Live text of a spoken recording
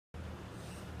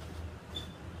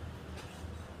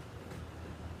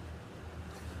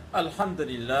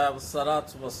Alhamdulillah,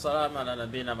 wassalatu wassalam ala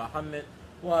nabina Muhammad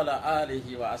wa ala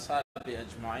alihi wa ashabi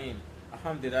ajma'in.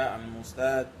 Alhamdulillah, I'm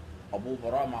Ustadh Abul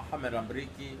Baraa Muhammad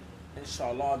Amreeki.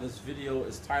 Inshallah, this video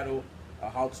is titled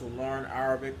How to Learn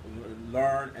Arabic,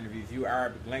 Learn and Review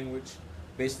Arabic Language.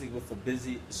 Basically, with a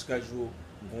busy schedule,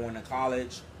 going to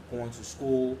college, going to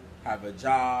school, have a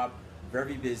job,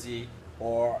 very busy,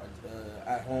 or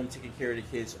at home taking care of the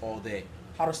kids all day.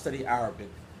 How to study Arabic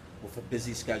with a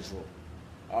busy schedule.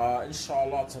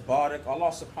 Inshallah, tabarak, Allah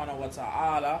subhanahu wa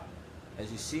ta'ala,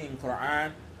 as you see in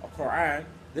Quran, Quran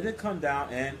didn't come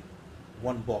down in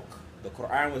one book. The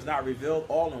Quran was not revealed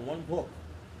all in one book.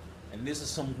 And this is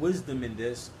some wisdom in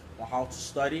this on how to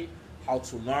study, how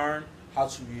to learn, how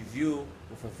to review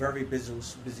with a very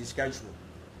busy schedule.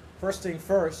 First thing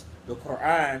first, the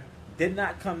Quran did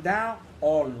not come down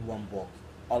all in one book.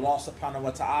 Allah subhanahu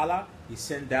wa ta'ala, He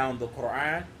sent down the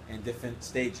Quran in different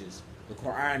stages. The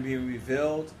Quran being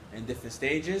revealed in different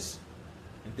stages,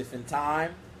 in different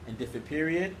time, in different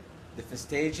period, different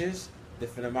stages,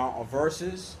 different amount of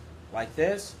verses. Like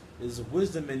this, there's a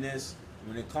wisdom in this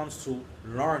when it comes to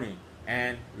learning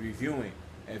and reviewing.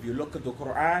 If you look at the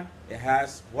Quran, it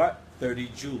has what? 30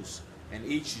 juz. And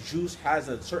each juz has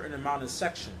a certain amount of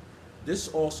section. This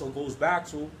also goes back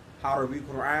to how to read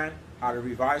Quran, how to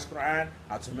revise Quran,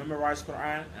 how to memorize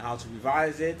Quran, and how to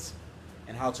revise it,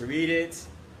 and how to read it,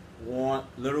 one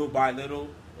little by little,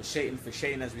 or shay'in for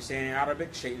shay'in, as we say in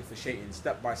Arabic, shay'in for shay'in,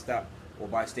 step by step, or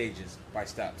by stages, by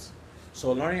steps.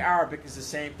 So learning Arabic is the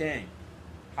same thing.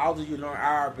 How do you learn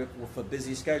Arabic with a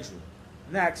busy schedule?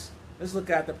 Next, let's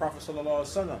look at the Prophet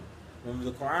ﷺ. When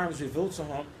the Quran was revealed to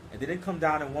him, it didn't come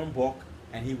down in one book,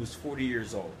 and he was 40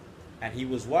 years old. And he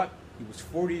was what? He was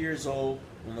 40 years old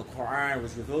when the Quran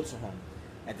was revealed to him.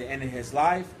 At the end of his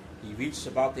life, he reached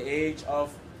about the age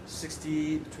of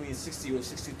 60, between 60 or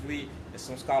 63, and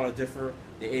some scholars differ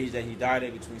the age that he died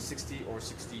at, between 60 or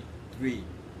 63,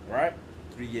 right?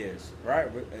 3 years, right?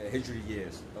 Hijri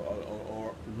years,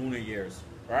 or lunar years,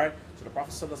 right? So the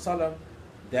Prophet ﷺ,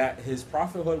 that his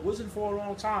prophethood wasn't for a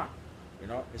long time. You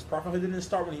know, his prophethood didn't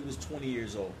start when he was 20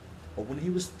 years old, or when he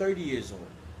was 30 years old.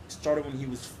 It started when he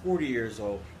was 40 years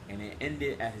old, and it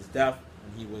ended at his death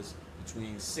when he was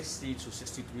between 60 to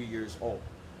 63 years old.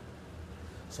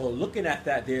 So looking at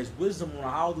that, there's wisdom on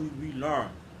how do we learn.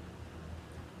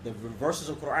 The verses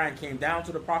of Quran came down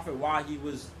to the Prophet while he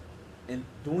was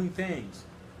doing things,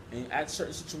 and at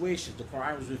certain situations, the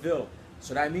Quran was revealed.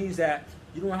 So that means that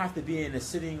you don't have to be in a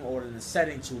sitting or in a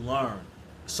setting to learn,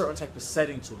 a certain type of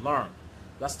setting to learn.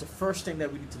 That's the first thing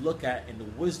that we need to look at in the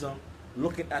wisdom,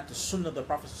 looking at the Sunnah of the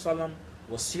Prophet ﷺ,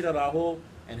 was sirah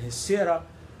and his sirah,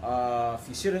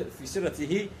 fi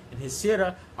siratihi, and his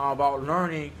sirah about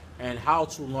learning and how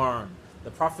to learn.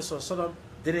 The Prophet ﷺ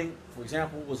didn't, for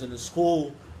example, was in the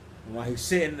school when he was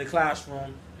sitting in the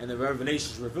classroom and the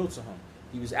revelations were revealed to him.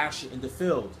 He was actually in the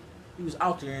field. He was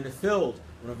out there in the field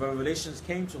when the revelations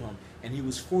came to him. And he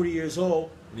was 40 years old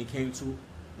when he came to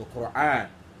the Quran.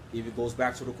 If it goes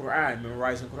back to the Quran,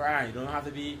 memorizing Quran. You don't have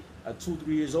to be 2-3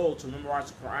 years old to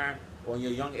memorize the Quran, or in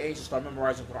your young age to start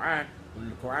memorizing Quran. When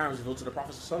the Quran was revealed to the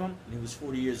Prophet ﷺ, and he was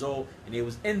 40 years old, and he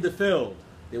was in the field.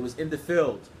 They was in the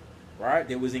field, right?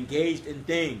 They was engaged in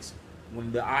things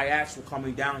when the ayats were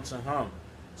coming down to him.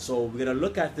 So we're going to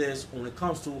look at this when it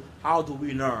comes to how do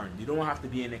we learn. You don't have to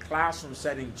be in a classroom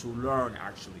setting to learn,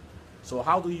 actually. So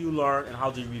how do you learn and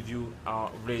how do you review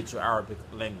related to Arabic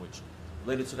language,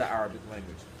 related to the Arabic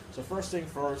language? So first thing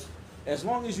first, as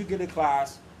long as you get a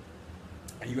class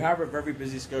and you have a very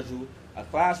busy schedule, a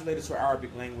class related to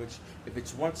Arabic language, if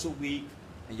it's once a week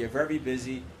and you're very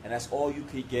busy and that's all you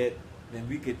could get, then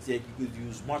you could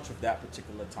use much of that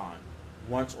particular time.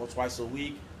 Once or twice a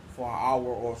week for an hour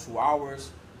or 2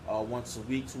 hours, once a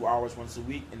week, 2 hours once a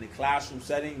week in the classroom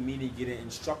setting, meaning getting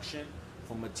instruction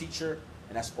from a teacher,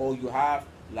 and that's all you have.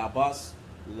 La bus,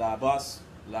 la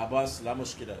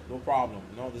mushkila, no problem.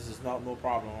 You know, this is not no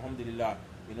problem. Alhamdulillah.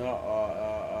 You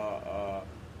know,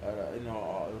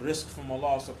 risk from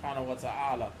Allah subhanahu wa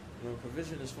ta'ala. You know,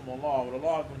 provision is from Allah. But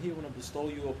Allah, when He want to bestow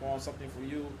you upon something for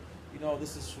you, you know,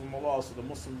 this is from Allah. So the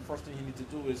Muslim, first thing he needs to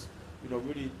do is, you know,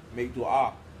 really make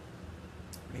dua.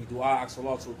 Make dua, ask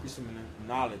Allah to increase him in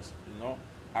knowledge. You know,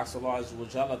 ask Allah Azza wa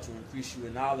Jalla to increase you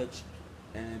in knowledge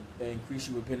and increase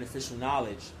you with beneficial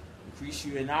knowledge. Increase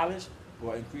you in knowledge,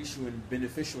 or increase you in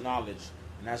beneficial knowledge,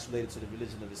 and that's related to the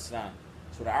religion of Islam.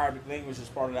 So the Arabic language is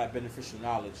part of that beneficial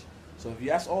knowledge. So if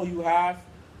that's all you have,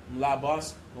 la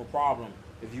bas, no problem.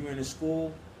 If you're in a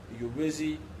school, you're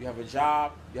busy, you have a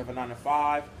job, you have a 9 to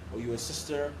 5, or you're a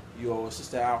sister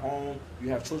at home, you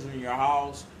have children in your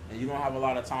house, and you don't have a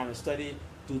lot of time to study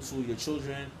due to your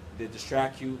children they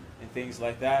distract you and things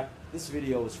like that, this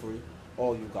video is for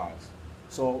all you guys.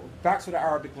 So back to the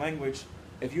Arabic language.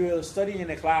 If you're studying in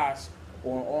a class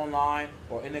or online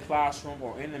or in the classroom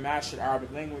or in the masjid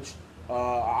Arabic language, an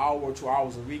hour or 2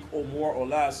 hours a week or more or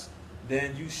less,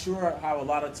 then you sure have a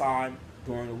lot of time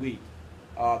during the week.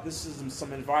 This is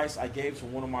some advice I gave to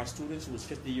one of my students who was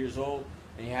 50 years old,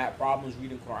 and he had problems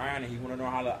reading Quran, and he wanted to know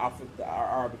how to alphabet the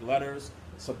Arabic letters,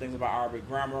 some things about Arabic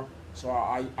grammar. So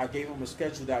I gave him a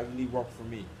schedule that really worked for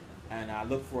me, and I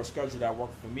looked for a schedule that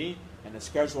worked for me, and the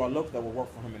schedule I looked that would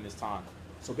work for him in this time.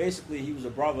 So basically, he was a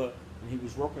brother, and he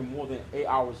was working more than 8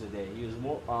 hours a day. He was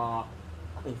more,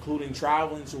 including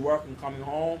traveling to work and coming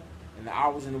home, and the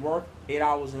hours in work, 8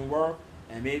 hours in work,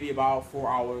 and maybe about 4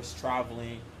 hours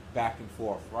traveling back and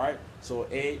forth, right? So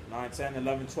 8, 9, 10,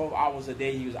 11, 12 hours a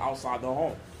day he was outside the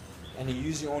home. And he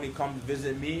usually only comes to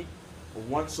visit me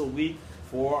once a week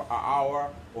for an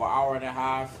hour or hour and a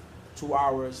half, 2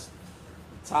 hours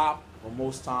top, or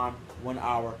most time 1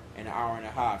 hour and an hour and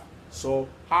a half. So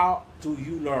how do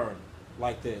you learn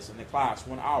like this in the class,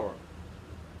 1 hour?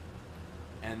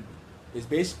 And it's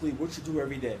basically what you do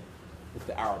every day with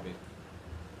the Arabic.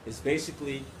 It's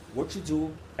basically what you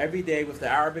do every day with the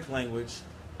Arabic language,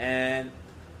 and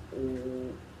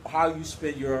how you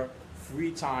spend your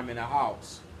free time in the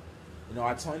house. You know,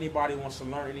 I tell anybody who wants to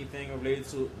learn anything related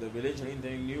to the religion,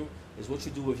 anything new, is what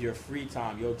you do with your free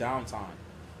time, your downtime.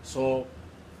 So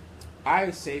I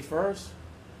say first,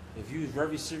 if you're a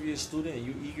very serious student and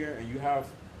you're eager and you have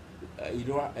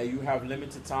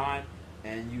limited time,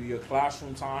 and your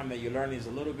classroom time that you're learning is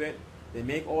a little bit, then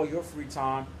make all your free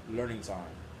time learning time.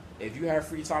 If you have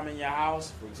free time in your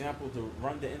house, for example, to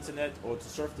run the internet or to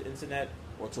surf the internet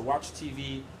or to watch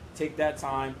TV, take that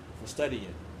time for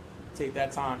studying. Take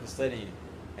that time for studying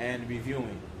and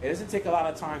reviewing. It doesn't take a lot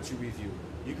of time to review.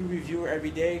 You can review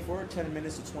every day for 10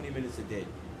 minutes to 20 minutes a day.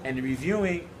 And the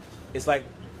reviewing is like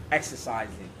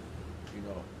exercising. You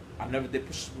know, I never did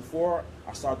push-ups before.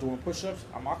 I started doing push-ups.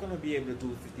 I'm not going to be able to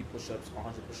do 50 push-ups,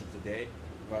 100 push-ups a day.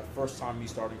 But first time me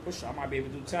starting push-ups, I might be able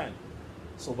to do 10.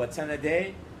 So, but 10 a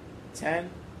day, 10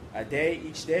 a day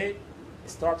each day, it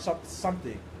starts up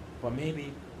something. But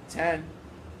maybe 10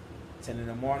 in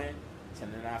the morning,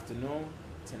 10 in the afternoon,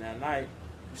 10 at night,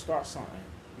 you start something.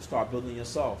 You start building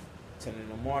yourself. 10 in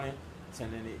the morning,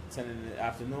 10 in the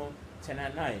afternoon, 10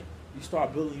 at night. You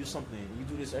start building you something. You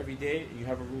do this every day, and you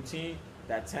have a routine.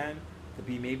 That 10 could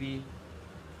be maybe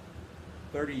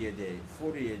 30 a day,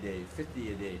 40 a day,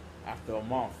 50 a day, after a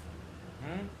month.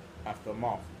 After a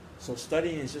month. So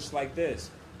studying is just like this.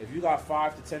 If you got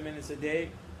 5 to 10 minutes a day,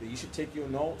 then you should take your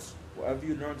notes, whatever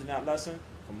you learned in that lesson,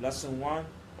 from lesson 1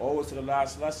 all the way to the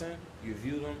last lesson, you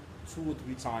review them 2 or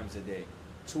 3 times a day.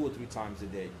 2 or 3 times a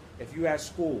day. If you're at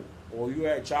school or you're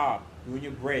at a job, doing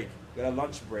your break, you got a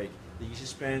lunch break, then you should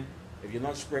spend, if your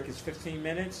lunch break is 15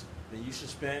 minutes, then you should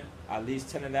spend at least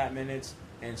 10 of that minutes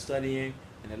in studying,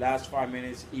 and the last 5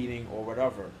 minutes eating or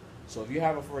whatever. So if you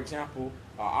have, for example,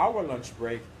 an hour lunch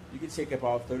break, you can take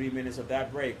about 30 minutes of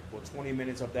that break or 20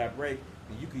 minutes of that break,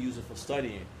 and you can use it for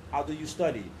studying. How do you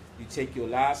study? You take your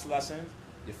last lesson,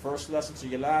 your first lesson to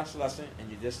your last lesson,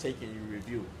 and you just take it and you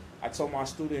review. I tell my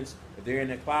students, if they're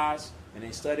in a class and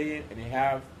they study it and they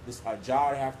have a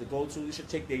job they have to go to, they should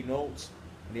take their notes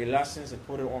and their lessons and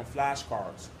put it on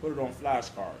flashcards. Put it on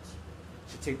flashcards.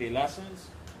 You should take their lessons,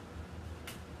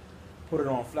 put it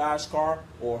on flashcard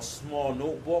or a small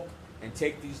notebook, and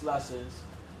take these lessons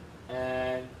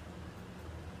and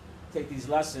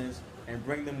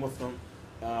bring them with them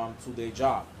to their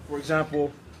job. For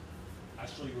example, I'll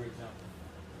show you an example.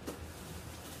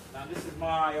 Now this is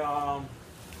my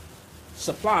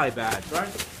supply bag,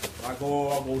 right? I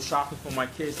go shopping for my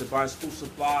kids to buy school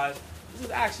supplies. This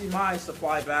is actually my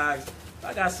supply bags.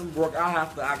 I got some work I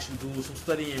have to actually do, some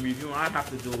studying and reviewing I have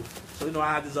to do. So, you know,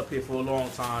 I had this up here for a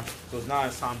long time. So now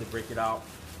it's time to break it out.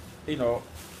 You know,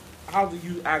 how do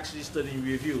you actually study and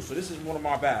review? So this is one of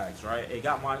my bags, right? It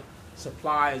got my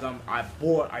supplies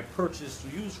I purchased to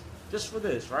use just for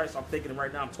this, right? So I'm thinking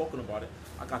right now, I'm talking about it.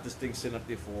 I got this thing sitting up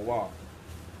there for a while.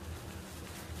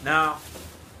 Now,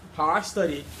 how I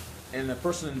study and the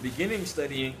person in the beginning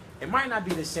studying, it might not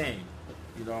be the same,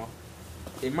 you know.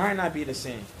 It might not be the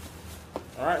same.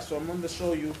 All right, so I'm going to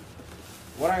show you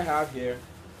what I have here.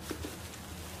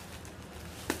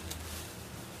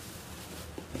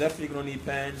 Definitely going to need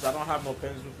pens. I don't have no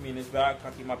pens with me in this bag.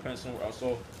 I keep my pens somewhere else.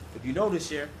 So if you notice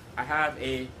here, I have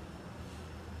a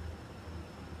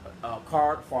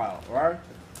card file, all right?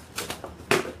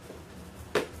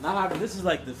 Now this is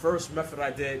like the first method I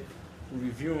did for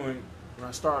reviewing when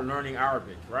I started learning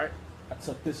Arabic, right? I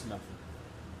took this method.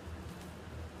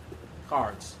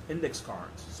 cards, index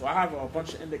cards. So I have a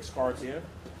bunch of index cards here.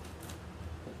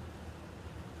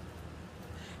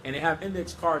 And they have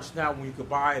index cards now when you could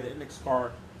buy the index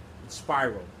card with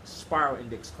spiral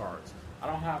index cards. I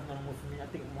don't have none with me. I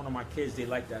think one of my kids, they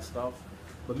like that stuff.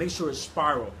 But make sure it's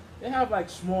spiral. They have like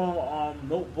small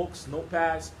notebooks,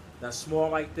 notepads that's small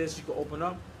like this. You can open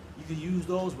up. You can use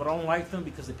those, but I don't like them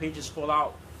because the pages fall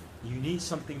out. You need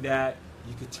something that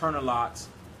you could turn a lot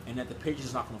and that the page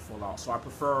is not going to fall out. So I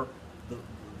prefer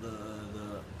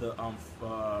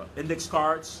the index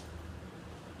cards,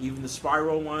 even the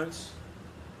spiral ones.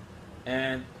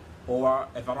 And or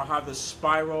if I don't have the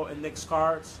spiral index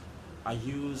cards, I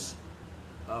use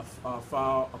a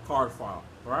card file,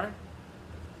 right?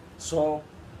 So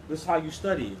this is how you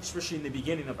study, especially in the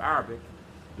beginning of Arabic.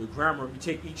 The grammar, you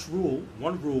take each rule,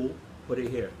 one rule, put it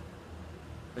here.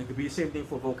 And it could be the same thing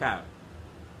for vocab.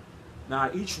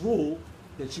 Now each rule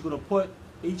that you're going to put,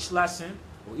 each lesson,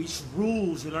 or each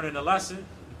rules you learn in a lesson,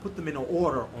 you put them in an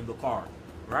order on the card,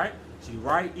 right? So you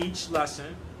write each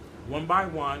lesson, one by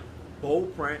one,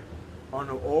 bold print, on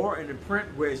the or in the print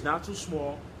where it's not too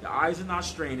small, the eyes are not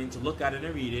straining to look at it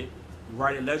and read it. You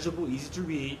write it legible, easy to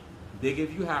read, big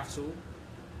if you have to,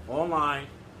 online,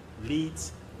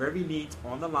 neat, very neat,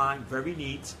 on the line, very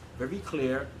neat, very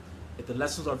clear. If the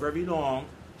lessons are very long,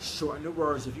 shorten the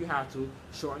words if you have to,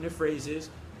 shorten the phrases.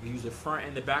 You can use the front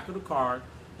and the back of the card.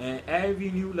 And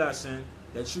every new lesson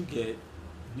that you get,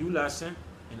 new lesson,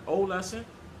 an old lesson,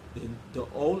 the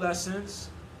old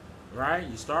lessons, right?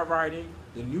 You start writing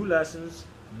the new lessons,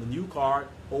 the new card,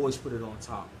 always put it on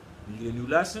top. When you get a new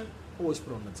lesson, always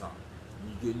put it on the top.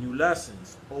 When you get new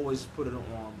lessons, always put it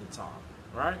on the top,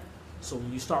 right? So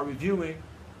when you start reviewing,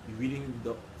 you're reading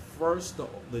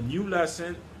the new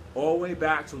lesson all the way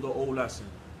back to the old lesson.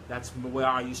 That's the way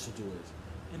I used to do it.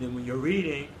 And then when you're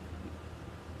reading,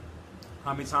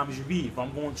 how many times you read. If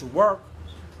I'm going to work,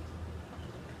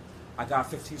 I got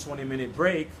 15-20 minute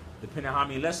break, depending on how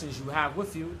many lessons you have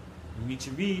with you. You need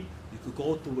to read, you could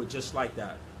go through it just like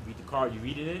that. You read the card, you're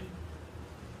reading it,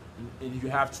 and you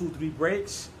have 2-3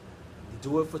 breaks, you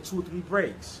do it for 2-3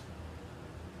 breaks.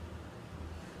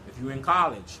 If you're in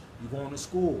college, you're going to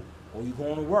school, or you're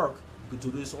going to work, you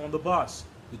could do this on the bus.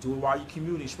 You could do it while you're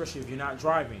commuting, especially if you're not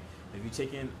driving. If you're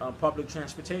taking public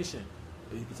transportation,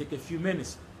 you can take a few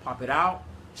minutes, pop it out,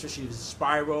 especially if it's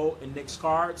spiral index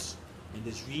cards, and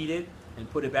just read it and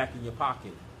put it back in your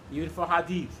pocket. Even for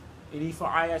hadith, and even for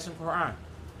ayats and Quran.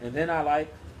 And then I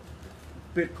like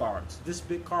bit cards. This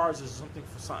bit cards is something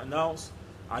for something else.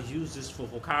 I use this for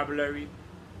vocabulary.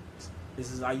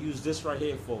 I use this right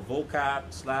here for vocab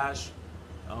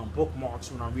 /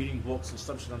 bookmarks when I'm reading books and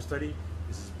stuff that I'm studying.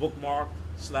 This is bookmark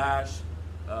 /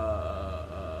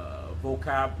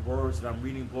 vocab words that I'm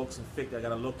reading books and fiqh that I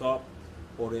gotta look up,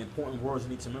 or the important words I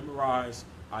need to memorize.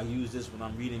 I use this when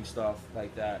I'm reading stuff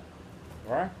like that.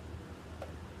 All right?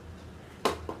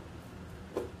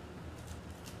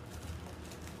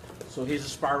 So here's a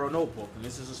spiral notebook, and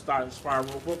this is a spiral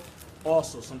notebook.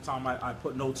 Also, sometimes I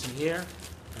put notes in here,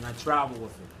 and I travel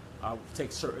with it. I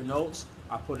take certain notes,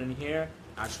 I put in here,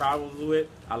 I travel through it.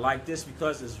 I like this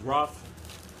because it's rough.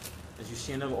 As you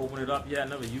see, I never opened it up yet, I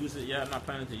never used it yet. I'm not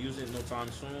planning to use it no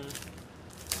time soon,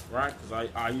 right? Because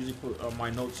I usually put my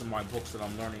notes in my books that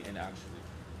I'm learning in actually,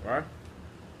 right?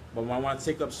 But when I want to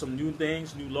take up some new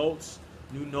things, new notes,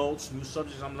 new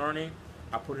subjects I'm learning,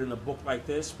 I put it in a book like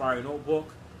this, spiral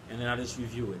notebook, and then I just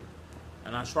review it.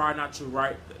 And I try not to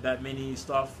write that many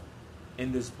stuff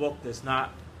in this book that's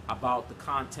not about the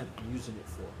content I'm using it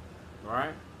for. All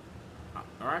right?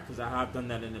 All right? Because I have done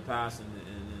that in the past, and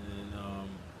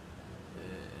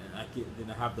then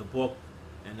I have the book,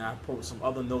 and I put some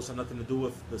other notes that have nothing to do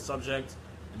with the subject,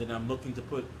 and then I'm looking to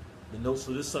put the notes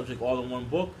for this subject all in one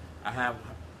book. I have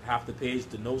half the page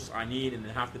the notes I need, and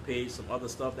then half the page some other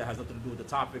stuff that has nothing to do with the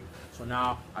topic. So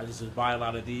now I just buy a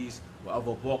lot of these,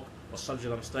 whatever book or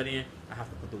subject I'm studying, I have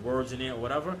to put the words in there or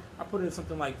whatever. I put it in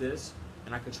something like this,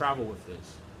 and I can travel with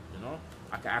this. You know,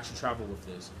 I can actually travel with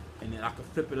this, and then I can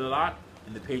flip it a lot,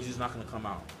 and the page is not going to come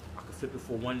out. I can flip it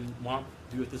for 1 month,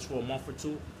 do this for a month or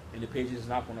two, and the page is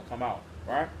not going to come out.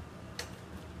 Right?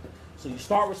 So you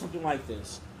start with something like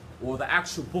this, or the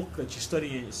actual book that you're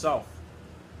studying yourself.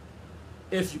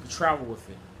 If you could travel with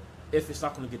it, if it's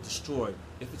not going to get destroyed,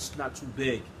 if it's not too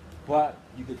big, but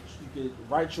you could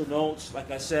write your notes, like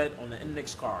I said, on the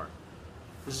index card.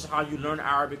 This is how you learn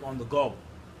Arabic on the go.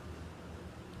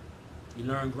 You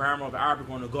learn grammar of Arabic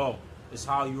on the go. It's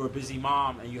how you're a busy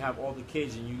mom and you have all the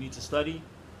kids and you need to study,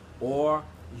 or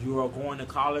you are going to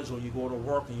college or you go to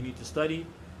work and you need to study.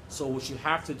 So what you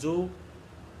have to do,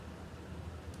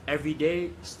 every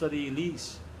day, study at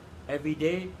least. Every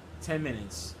day, 10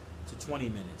 minutes. to 20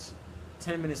 minutes.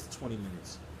 10 minutes to 20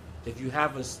 minutes. If you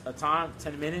have a time,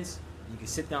 10 minutes, you can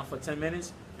sit down for 10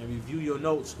 minutes and review your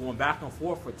notes going back and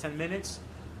forth for 10 minutes.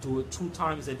 Do it 2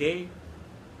 times a day.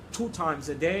 2 times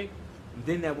a day. And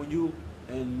then that when you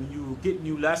get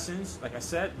new lessons, like I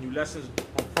said, new lessons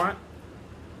on front,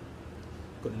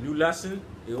 got a new lesson,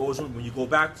 it always, when you go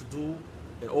back to do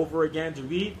it over again to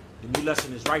read, the new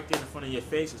lesson is right there in front of your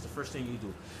face. It's the first thing you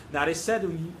do. Now they said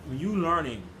when you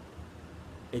learning,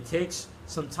 it takes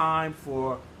some time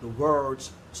for the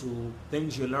words to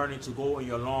things you're learning to go in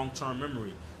your long-term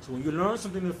memory. So when you learn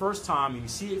something the first time and you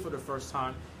see it for the first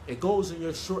time, it goes in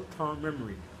your short-term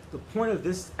memory. The point of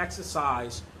this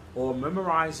exercise or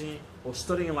memorizing or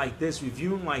studying like this,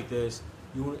 reviewing like this,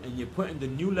 you're putting the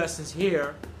new lessons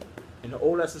here and the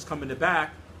old lessons come in the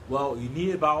back. Well, you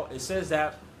need about, it says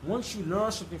that once you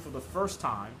learn something for the first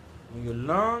time, when you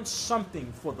learn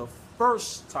something for the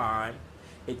first time,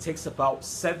 it takes about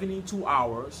 72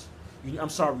 hours. You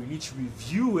need to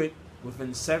review it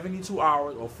within 72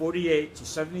 hours or 48 to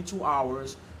 72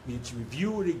 hours. You need to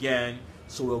review it again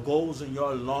so it goes in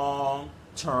your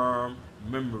long-term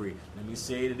memory. Let me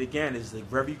say it again. It's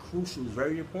very crucial. It's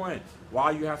very important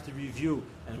why you have to review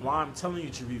and why I'm telling you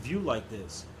to review like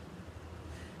this.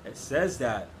 It says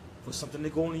that for something to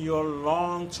go in your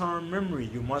long-term memory,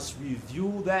 you must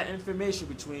review that information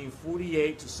between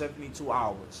 48 to 72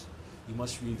 hours. You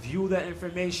must review that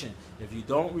information. If you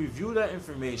don't review that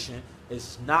information,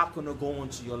 it's not going to go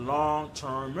into your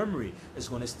long-term memory. It's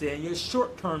going to stay in your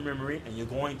short-term memory, and you're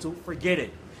going to forget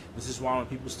it. This is why when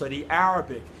people study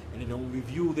Arabic and they don't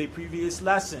review their previous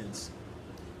lessons,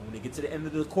 and when they get to the end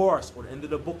of the course or the end of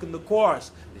the book in the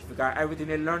course, they forgot everything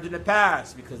they learned in the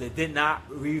past because they did not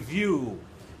review.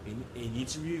 You need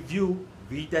to review,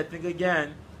 read that thing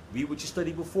again, read what you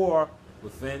studied before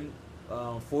within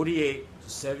 48 to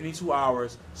 72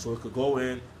 hours so it could go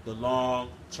in the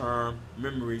long-term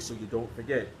memory so you don't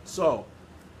forget. So,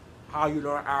 how you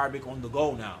learn Arabic on the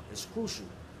go now is crucial.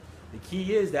 The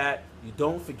key is that you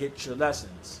don't forget your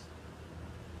lessons.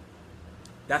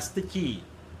 That's the key.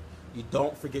 You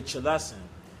don't forget your lesson.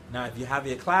 Now, if you have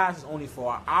your class only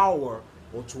for an hour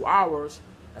or 2 hours,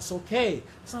 that's okay.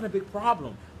 It's not a big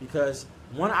problem because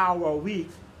 1 hour a week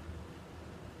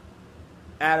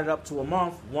added up to a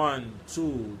month, 1,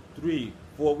 2, 3,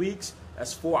 4 weeks,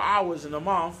 that's 4 hours in a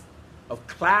month of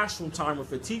classroom time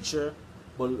with a teacher.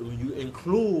 But when you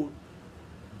include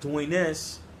doing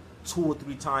this 2 or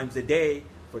 3 times a day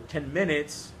for 10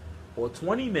 minutes or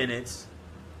 20 minutes,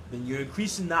 then you're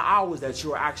increasing the hours that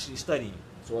you're actually studying.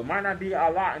 So it might not be a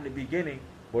lot in the beginning,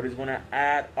 but it's going to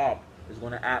add up. It's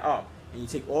going to add up. And you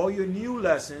take all your new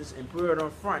lessons and put it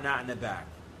on front, not in the back.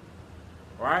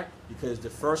 All right? Because the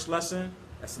first lesson,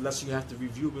 that's the lesson you have to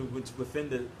review within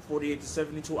the 48 to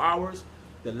 72 hours.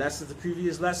 The lessons, the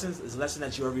previous lessons, is a lesson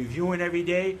that you're reviewing every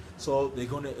day. So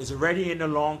it's already in the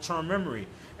long-term memory.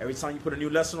 Every time you put a new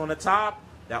lesson on the top,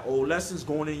 that old lesson is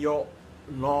going in your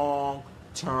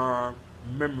long-term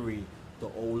memory. The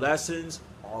old lessons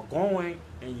are going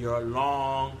in your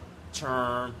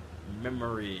long-term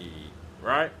memory.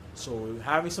 Right? So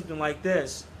having something like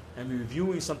this and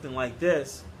reviewing something like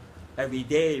this every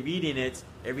day, reading it,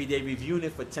 every day reviewing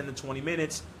it for 10 to 20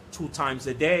 minutes, 2 times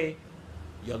a day,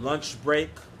 your lunch break,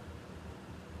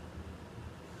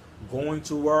 going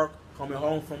to work, coming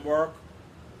home from work,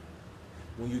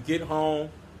 when you get home,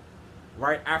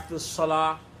 right after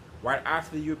Salah, right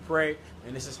after you pray,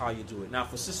 and this is how you do it. Now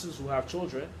for sisters who have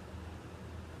children,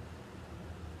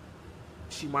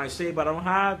 she might say, but I don't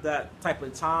have that type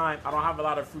of time. I don't have a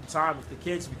lot of free time with the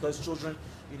kids because children,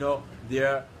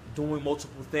 they're doing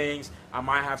multiple things. I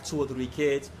might have 2 or 3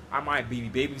 kids. I might be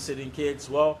babysitting kids.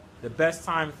 Well, the best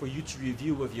time for you to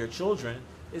review with your children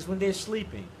is when they're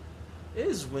sleeping.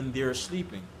 When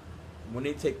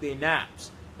they take their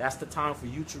naps. That's the time for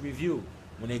you to review.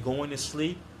 When they're going to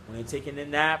sleep, when they're taking a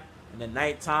nap, in the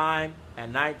nighttime,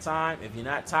 if you're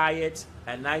not tired,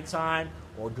 at nighttime,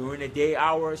 or during the day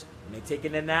hours, when they're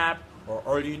taking a nap, or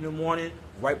early in the morning,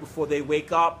 right before they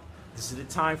wake up, this is the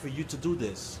time for you to do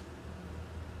this.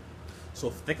 So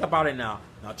think about it now.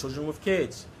 Now, children with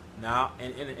kids. Now,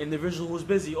 and an individual who's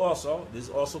busy also, this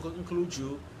also could include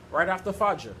you right after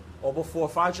Fajr, or before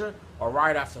Fajr, or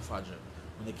right after Fajr,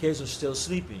 when the kids are still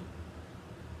sleeping.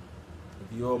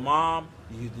 If you're a mom,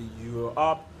 you're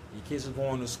up, your kids are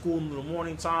going to school in the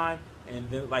morning time, and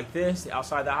then like this,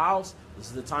 outside the house, this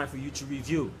is the time for you to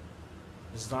review.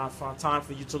 This is the time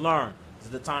for you to learn. This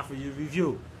is the time for you to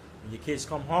review. When your kids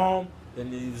come home,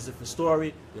 then it's a different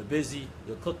story. You're busy,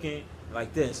 you're cooking,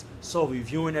 like this. So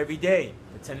reviewing every day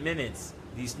for 10 minutes,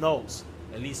 these notes,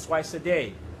 at least twice a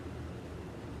day.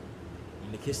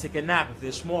 And the kids take a nap if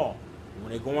they're small. And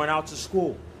when they're going out to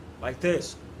school, like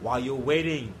this, while you're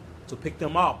waiting to pick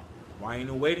them up, while you're in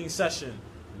a waiting session,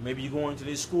 maybe you're going to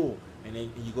this school, and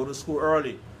you go to school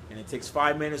early, and it takes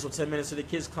 5 minutes or 10 minutes till the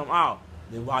kids come out.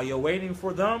 Then while you're waiting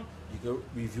for them, you can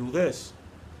review this.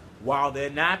 While they're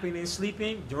napping and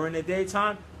sleeping during the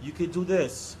daytime, you can do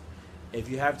this. If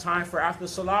you have time for after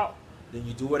Salah, then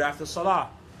you do it after Salah.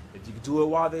 If you do it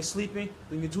while they're sleeping,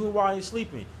 then you do it while you're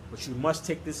sleeping. But you must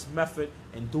take this method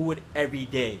and do it every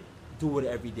day. Do it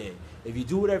every day. If you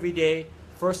do it every day,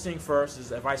 first thing first,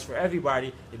 is advice for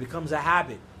everybody, it becomes a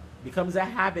habit. It becomes a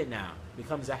habit now. It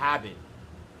becomes a habit.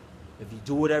 If you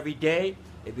do it every day,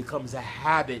 it becomes a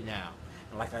habit now.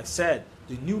 And like I said,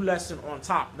 the new lesson on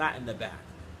top, not in the back.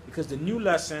 Because the new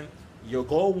lesson, your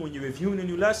goal when you're reviewing the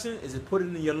new lesson is to put it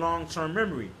in your long-term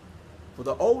memory. For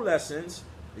the old lessons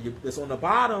that's on the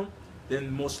bottom,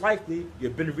 then most likely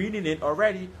you've been reading it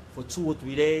already for 2 or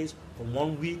 3 days, from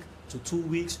 1 week to 2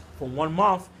 weeks, from 1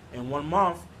 month. And 1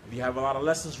 month, if you have a lot of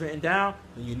lessons written down,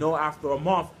 then you know after a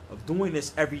month of doing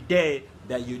this every day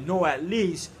that you know at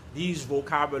least these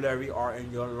vocabulary are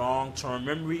in your long-term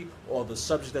memory, or the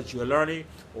subject that you're learning,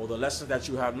 or the lessons that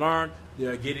you have learned, they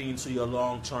are getting into your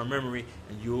long-term memory.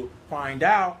 And you'll find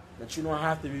out that you don't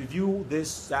have to review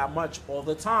this that much all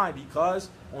the time, because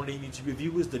only you need to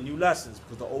review is the new lessons.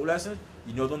 Because the old lessons,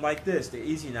 you know them like this. They're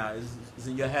easy now. It's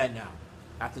in your head now.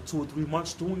 After 2 or 3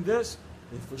 months doing this,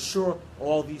 then for sure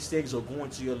all these things are going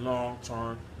to your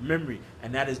long-term memory.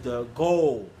 And that is the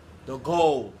goal. The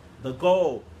goal. The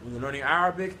goal. When you're learning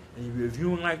Arabic and you're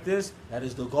reviewing like this, that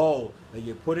is the goal. That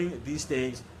you're putting these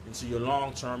things into your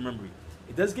long-term memory.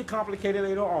 It does get complicated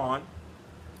later on.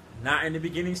 Not in the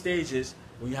beginning stages.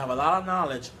 When you have a lot of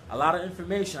knowledge, a lot of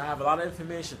information, I have a lot of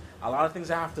information, a lot of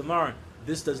things I have to learn.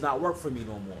 This does not work for me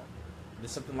no more. There's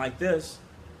something like this,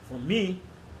 for me,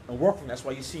 and working. That's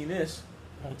why you're seeing this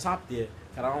on top there.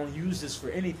 And I don't use this for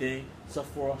anything except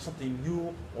for something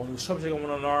new or new subject I want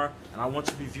to learn, and I want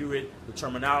to review it, the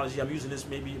terminology. I'm using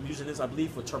this, I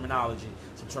believe, for terminology.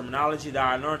 Some terminology that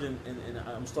I learned in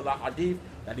Ustaadh Hadith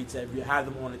that I need to have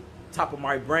them on the top of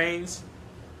my brains.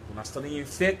 When I'm studying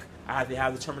fiqh, I have to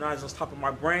have the terminology on the top of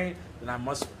my brain. Then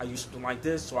I use something like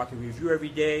this so I can review every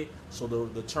day, so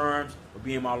the terms will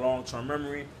be in my long-term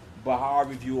memory. But how I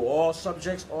review all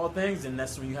subjects, all things, and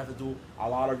that's when you have to do a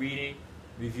lot of reading,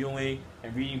 reviewing,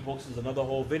 and reading books. Is another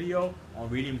whole video on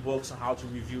reading books and how to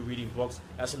review reading books.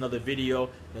 That's another video.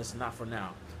 That's not for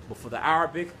now. But for the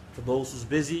Arabic, for those who's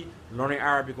busy learning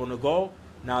Arabic on the go,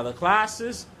 now the class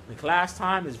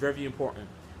time is very important.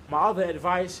 My other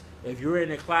advice, if you're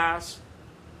in a class,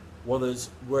 whether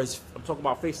I'm talking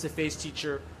about face-to-face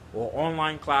teacher or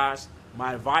online class,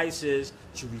 my advice is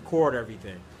to record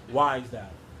everything. Why is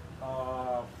that?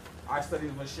 I study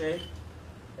with Sheikh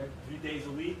 3 days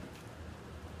a week.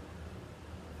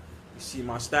 You see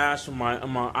my stash from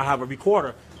I have a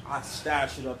recorder. I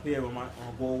stash it up here when I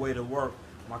go away to work.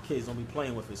 My kids don't be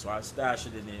playing with it, so I stash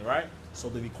it in there, right? So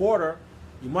the recorder,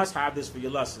 you must have this for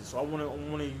your lessons. So I want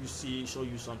to show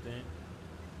you something.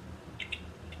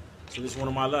 So this is one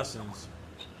of my lessons.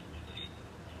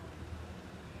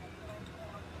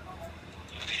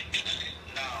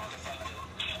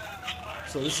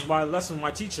 So this is my lesson with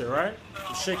my teacher, right?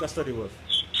 The Sheikh I study with.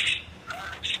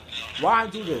 Why I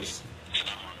do this?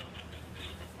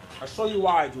 I'll show you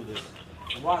why I do this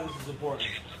and why this is important.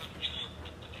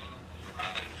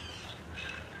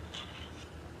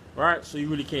 Right? So you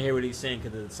really can't hear what he's saying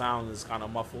because the sound is kind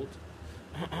of muffled.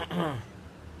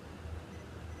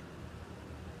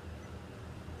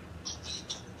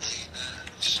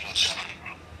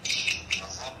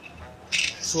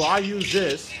 So I use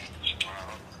this.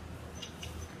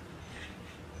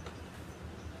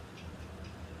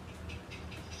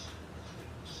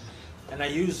 And I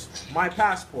use my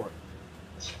passport.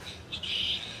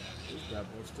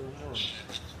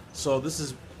 So this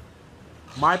is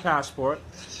my passport.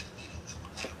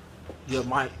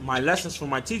 My lessons from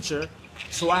my teacher.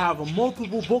 So I have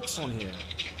multiple books on here.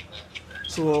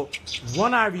 So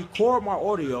when I record my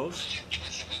audios,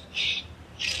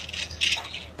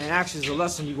 and actually it's a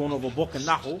lesson we're going over a book in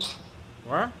Nahu,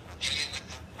 right?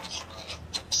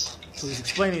 So he's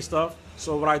explaining stuff.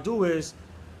 So what I do is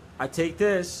I take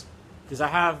this, because I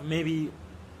have maybe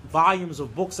volumes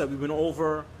of books that we've been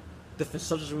over, different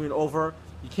subjects we've been over.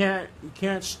 You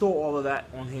can't store all of that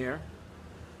on here.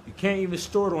 You can't even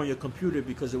store it on your computer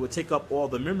because it would take up all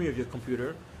the memory of your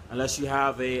computer unless you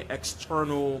have a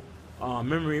external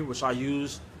memory, which I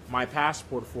use my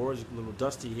passport for. It's a little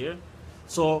dusty here.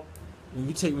 So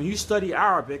when you study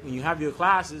Arabic and you have your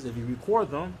classes, if you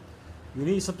record them, you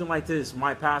need something like this,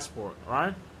 my passport,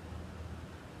 right?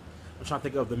 I'm trying to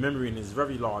think of the memory, and it's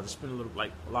very large. I spend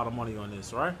a lot of money on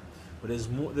this, right? But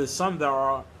there's some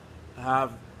that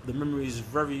have the memory is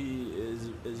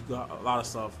got a lot of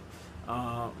stuff.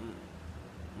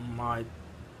 My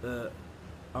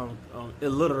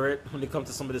illiterate when it comes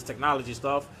to some of this technology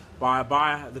stuff.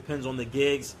 But depends on the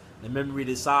gigs, the memory,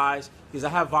 the size. Because I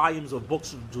have volumes of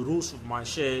books of durus of my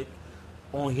sheikh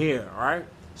on here, right?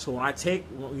 So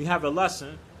when you have a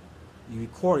lesson, you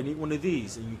record. You need one of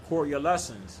these, and you record your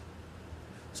lessons.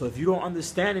 So if you don't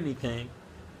understand anything,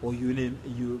 or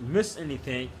you miss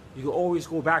anything, you can always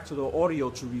go back to the audio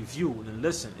to review and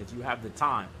listen if you have the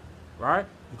time, right?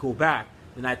 You go back.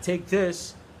 Then I take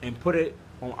this and put it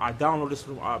on. I download this,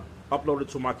 I upload it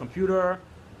to my computer.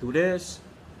 Do this.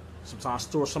 Sometimes I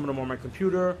store some of them on my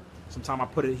computer. Sometimes I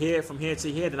put it here, from here to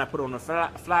here. Then I put it on a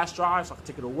flash drive so I can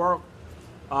take it to work.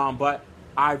 But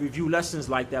I review lessons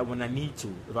like that when I need to.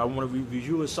 If I want to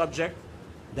review a subject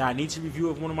that I need to review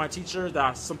of one of my teachers,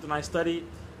 that's something I studied,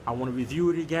 I want to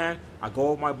review it again, I go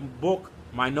over my book,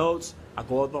 my notes, I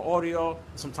go over the audio.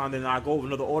 Sometimes then I go over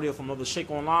another audio from another sheikh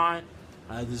online.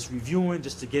 Just reviewing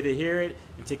just to get it, hear it,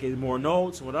 and take it more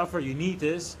notes, whatever. You need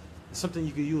this. It's something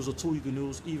you can use, a tool you can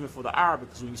use even for the Arabic,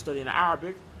 because when you study in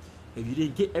Arabic, if you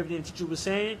didn't get everything the teacher was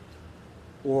saying,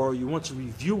 or you want to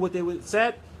review what they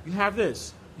said, you have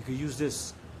this. You can use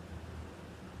this.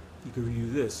 You can review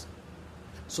this.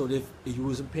 So if you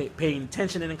wasn't paying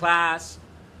attention in class,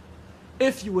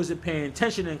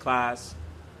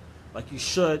 like you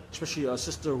should, especially a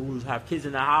sister who have kids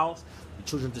in the house, your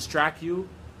children distract you,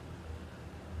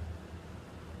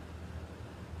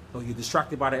 or you're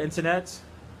distracted by the internet.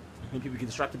 Many people get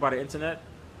distracted by the internet.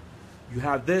 You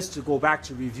have this to go back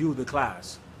to review the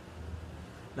class.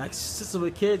 Now, sisters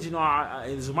with kids, it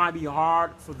might be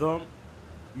hard for them.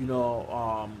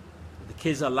 The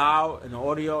kids are loud in the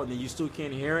audio, and then you still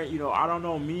can't hear it. I don't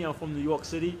know. I'm from New York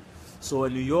City, so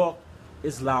in New York,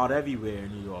 it's loud everywhere.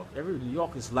 In New York, New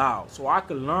York is loud. So I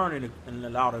could learn in a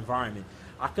loud environment.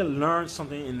 I could learn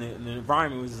something in the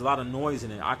environment where there's a lot of noise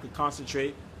in it. I could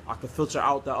concentrate. I could filter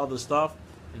out the other stuff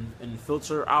and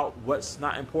filter out what's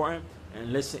not important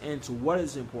and listen into what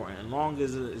is important. As long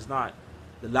as it's not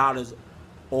the loudest,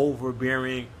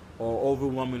 overbearing or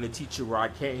overwhelming the teacher where I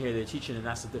can't hear the teaching, and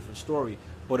that's a different story.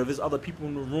 But if there's other people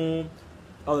in the room,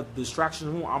 other distractions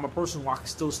in the room, I'm a person who I can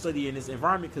still study in this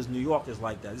environment, because New York is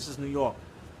like that. This is New York.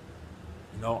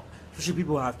 Especially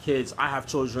people who have kids. I have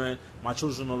children. My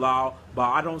children are loud, but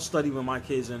I don't study when my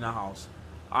kids are in the house.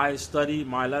 I study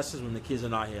my lessons when the kids are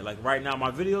not here. Like right now,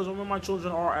 my videos are when my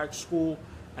children are at school,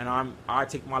 and I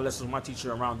take my lessons with my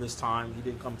teacher around this time. He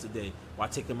didn't come today. Well,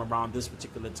 I take him around this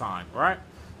particular time, right?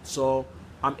 So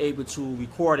I'm able to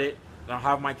record it, and I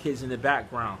have my kids in the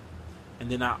background. And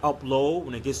then I upload,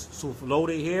 when it gets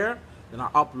loaded here, then I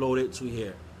upload it to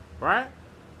here, right?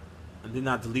 And then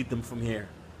I delete them from here.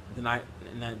 And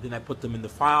then I put them in the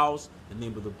files, the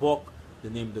name of the book, the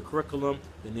name of the curriculum,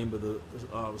 the name of the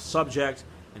subject,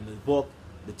 and the book,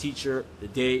 the teacher, the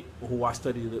date, who I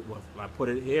studied it with. I put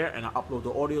it here, and I upload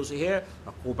the audios here.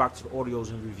 I go back to the audios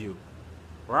and review,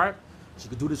 right? So you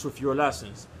can do this with your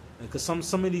lessons. Because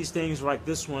some of these things, like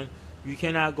this one, you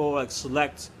cannot go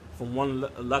select from one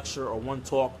lecture or one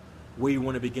talk where you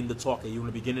want to begin the talk, and you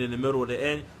want to begin it in the middle or the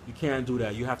end. You can't do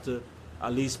that. You have to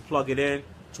at least plug it in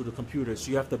to the computer.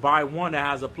 So you have to buy one that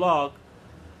has a plug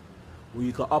where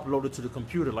you can upload it to the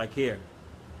computer, like here.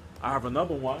 I have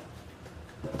another one.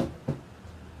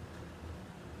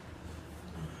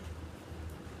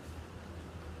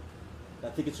 I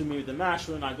take it to me with the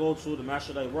masher, and I go to the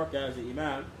masher that I work at as the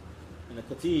imam and the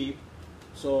khatib.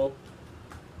 So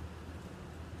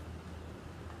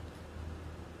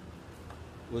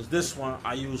was this one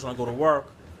I use when I go to work.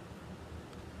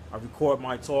 I record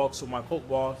my talks with my coke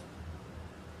bars,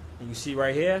 and you see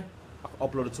right here, I can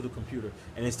upload it to the computer.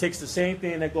 And it takes the same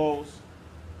thing that goes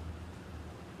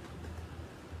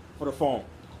for the phone.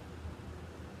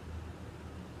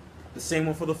 The same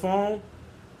one for the phone.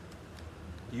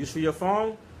 You use for your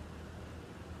phone.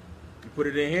 You put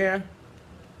it in here.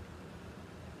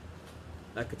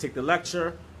 I could take the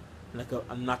lecture, and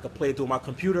I could play it through my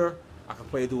computer. I can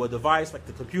play it through a device like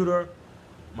the computer,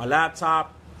 my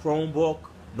laptop, Chromebook,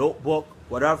 notebook,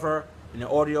 whatever. And the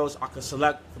audios, I can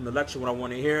select from the lecture when I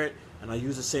want to hear it, and I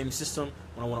use the same system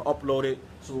when I want to upload it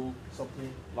to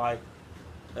something like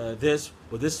this.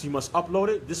 But this, you must upload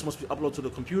it. This must be uploaded to the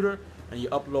computer, and you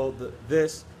upload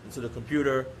this into the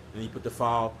computer, and you put the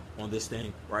file on this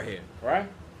thing right here, right?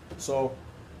 So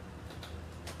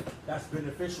that's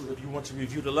beneficial if you want to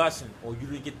review the lesson, or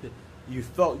you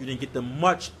felt you didn't get the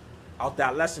much out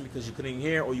that lesson because you couldn't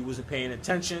hear or you wasn't paying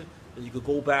attention. Then you could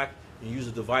go back and use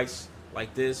a device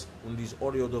like this, one of these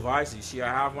audio devices. You see I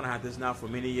have one. I had this now for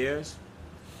many years.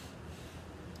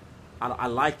 I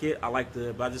like it. I like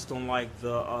but I just don't like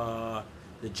the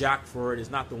jack for it.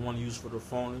 It's not the one used for the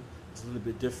phone. It's a little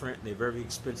bit different. They're very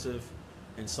expensive,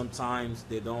 and sometimes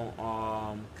they don't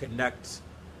connect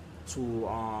to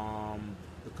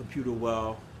the computer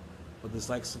well, or there's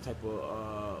like some type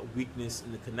of weakness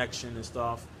in the connection and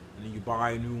stuff. And then you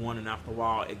buy a new one, and after a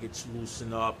while it gets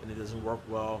loosened up and it doesn't work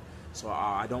well. So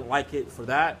I don't like it for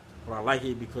that, but I like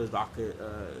it because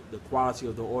the quality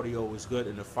of the audio is good,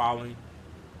 and the filing,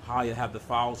 how you have the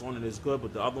files on it is good.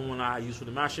 But the other one I use for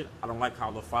the mashing, I don't like how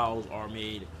the files are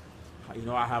made. You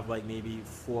know, I have like maybe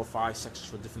 4 or 5 sections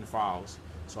for different files.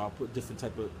 So I'll put different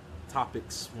type of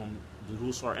topics from the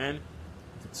rules are in.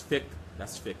 If it's fiqh,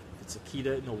 that's fiqh. If it's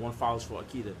Akida, one file is for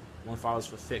Akida, one file is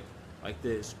for fiqh, like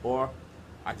this. Or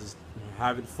I just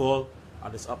have it full, I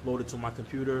just upload it to my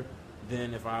computer.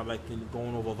 Then if I like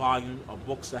going over volume of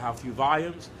books that have a few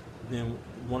volumes, then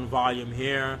one volume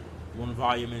here, one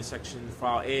volume in section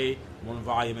file A, one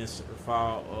volume in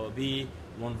file B,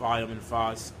 one volume in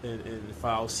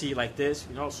file C, like this,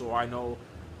 so I know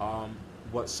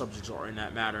what subjects are in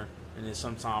that matter. And then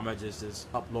sometimes I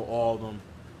just upload all of them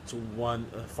to one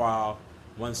file,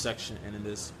 one section, and then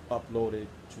just upload it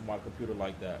to my computer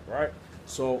like that, right?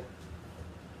 So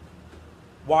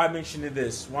why I'm mentioning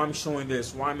this? Why I'm showing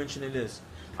this? Why I'm mentioning this?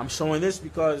 I'm showing this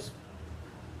because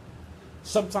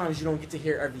sometimes you don't get to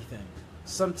hear everything.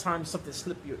 Sometimes something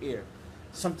slips your ear.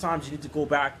 Sometimes you need to go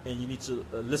back and you need to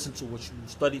listen to what you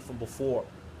studied from before,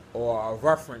 or a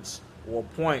reference, or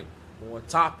a point, or a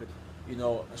topic.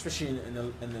 Especially in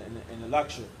the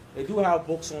lecture. They do have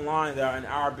books online that are in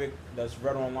Arabic that's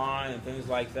read online and things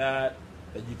like that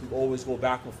you could always go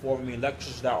back and forth.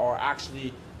 Lectures that are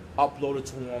actually uploaded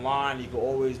to online, you can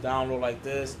always download like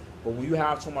this. But when you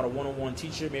have talking about a one-on-one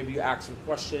teacher, maybe you ask some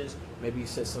questions, maybe you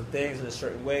said some things in a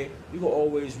certain way, you can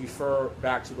always refer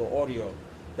back to the audio.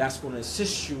 That's going to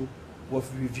assist you with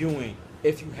reviewing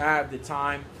if you have the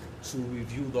time to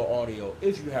review the audio.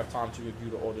 If you have time to review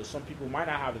the audio. Some people might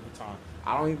not have the time.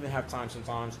 I don't even have time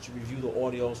sometimes to review the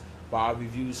audios, but I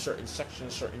review certain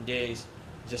sections, certain days,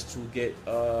 just to get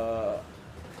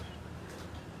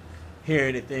hear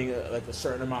anything like a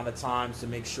certain amount of times to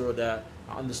make sure that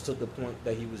I understood the point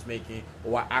that he was making,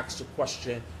 or I asked a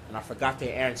question and I forgot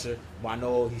the answer, but I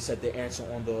know he said the answer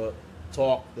on the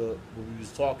talk, when we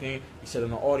was talking, he said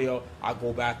in the audio. I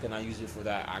go back and I use it for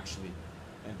that actually,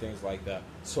 and things like that.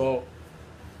 So,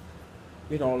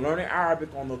 learning Arabic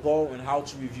on the go and how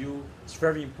to review is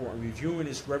very important. Reviewing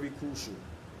is very crucial.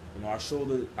 I show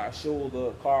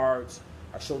the cards,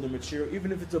 I show the material,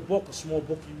 even if it's a book, a small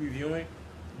book you're reviewing.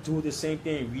 Do the same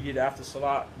thing. Read it after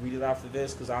Salat. Read it after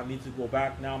this, because I need to go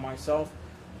back now myself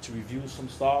to review some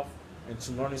stuff and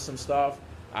to learning some stuff.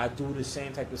 I do the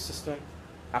same type of system.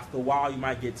 After a while, you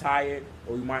might get tired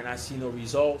or you might not see no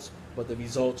results, but the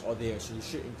results are there, so you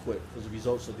shouldn't quit because the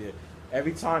results are there.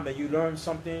 Every time that you learn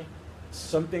something,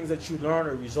 some things that you learn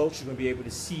are results, you're going to be able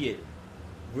to see it,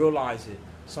 realize it.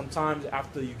 Sometimes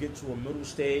after you get to a middle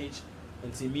stage,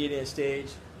 intermediate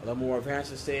stage, a more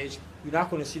advanced stage, you're not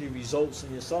going to see the results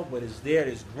in yourself, but it's there,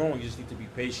 it's growing. You just need to be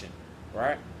patient,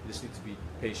 right? You just need to be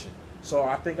patient. So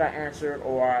I think I answered,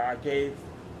 or I gave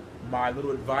my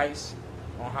little advice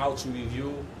on how to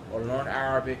review or learn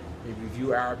Arabic and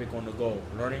review Arabic on the go.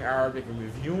 Learning Arabic and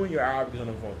reviewing your Arabic on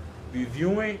the go.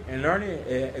 Reviewing and learning,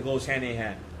 it goes hand in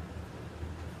hand.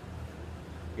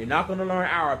 You're not going to learn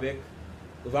Arabic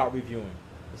without reviewing.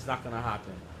 It's not going to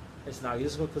happen. It's not.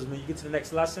 Because when you get to the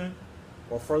next lesson,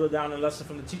 or further down the lesson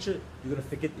from the teacher, you're gonna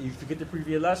forget. You forget the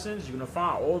previous lessons. You're gonna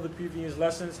find all the previous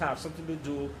lessons have something to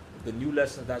do with the new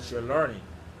lessons that you're learning.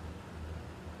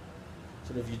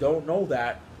 So if you don't know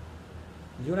that,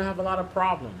 you're gonna have a lot of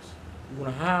problems. You're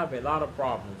gonna have a lot of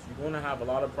problems. You're gonna have a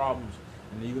lot of problems,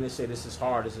 and you're gonna say this is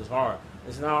hard. This is hard.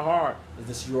 It's not hard. It's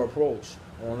just your approach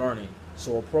on learning.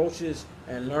 So approaches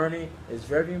and learning is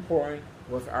very important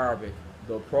with Arabic.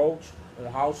 The approach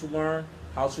on how to learn,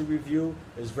 how to review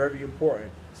is very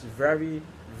important. It's very,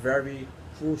 very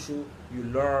crucial. You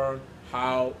learn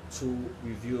how to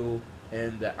review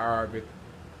in the Arabic,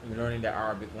 learning the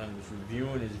Arabic language.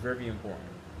 Reviewing is very important.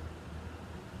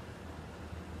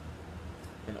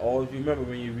 And always remember,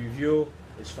 when you review,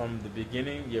 it's from the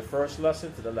beginning, your first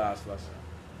lesson, to the last lesson.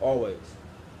 Always.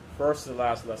 First to the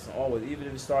last lesson. Always. Even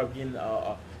if you start getting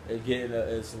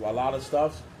it's a lot of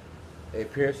stuff, it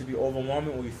appears to be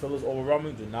overwhelming, or you feel it's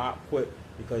overwhelming, do not quit.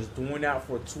 Because doing that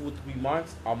for 2 or 3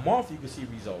 months, a month you can see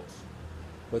results.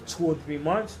 But 2 or 3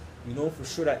 months, you know for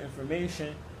sure that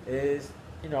information is,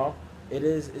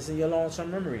 It's in your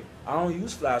long-term memory. I don't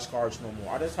use flashcards no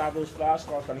more. I just have those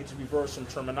flashcards. I need to reverse some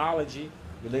terminology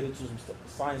related to some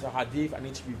science of hadith. I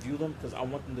need to review them because I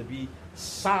want them to be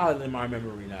solid in my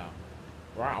memory now.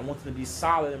 Right? I want them to be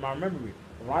solid in my memory.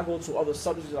 When I go to other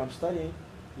subjects that I'm studying,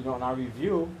 you know, and I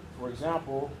review, for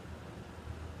example,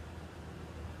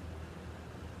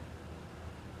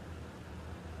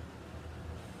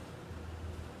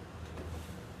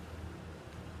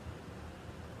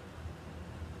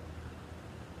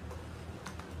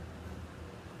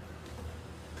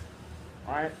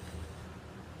 right?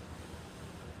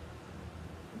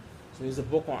 So there's a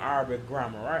book on Arabic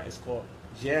grammar, right? It's called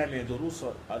Jami'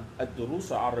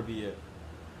 الدروس العربية,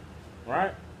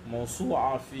 right?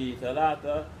 موسوعة في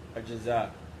ثلاثة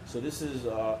أجزاء. So this is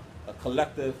a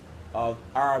collective of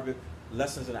Arabic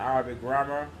lessons in Arabic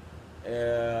grammar.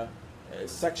 A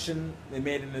section they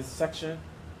made in this section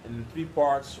in 3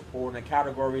 parts, or in the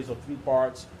categories of 3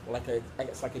 parts, like a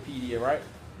encyclopedia, right?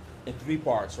 In 3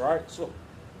 parts, right? So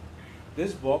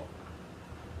this book,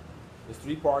 there's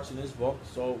 3 parts in this book.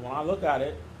 So when I look at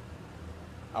it,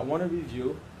 I want to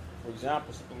review, for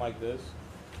example, something like this.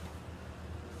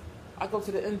 I go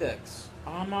to the index.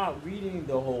 I'm not reading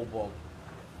the whole book.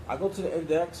 I go to the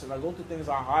index and I go to things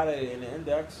I highlighted in the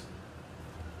index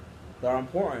that are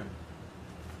important.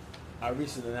 I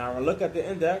recently now look at the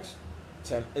index.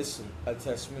 Ism,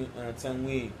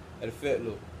 al-tanween,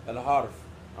 al-fi'lu, al-harf.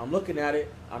 I'm looking at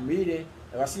it. I'm reading.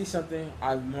 If I see something,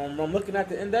 I'm looking at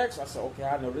the index. I say, okay,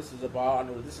 I know this is about. I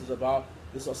know what this is about.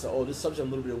 This I say, oh, this subject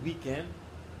I'm a little bit weak in.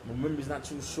 My memory's not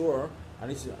too sure.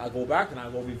 I go back and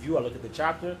I go review. I look at the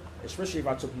chapter, especially if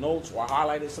I took notes or I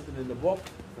highlighted something in the book.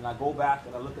 And I go back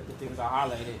and I look at the things I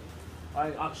highlighted.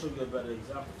 I'll show you a better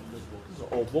example from this book. This is an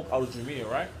old book, Al-Jamia,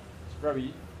 right? It's a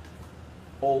very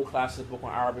old classic book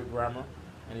on Arabic grammar.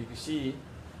 And you can see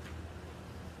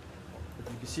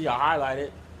I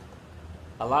highlighted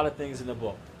a lot of things in the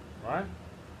book, right?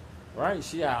 Right? You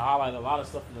see I highlighted a lot of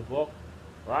stuff in the book,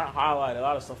 right? Highlight a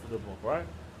lot of stuff in the book, right?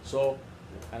 So,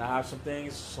 and I have some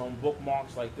things, some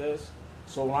bookmarks like this.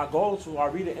 So when I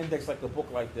read the index like a book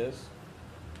like this.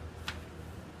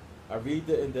 I read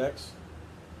the index.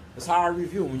 That's how I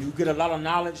review. When you get a lot of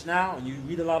knowledge now and you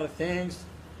read a lot of things,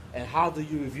 and how do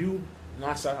you review? And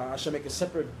I should make a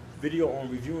separate video on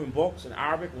reviewing books in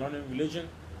Arabic, learning religion,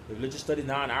 the religious study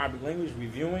now in Arabic language,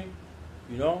 reviewing.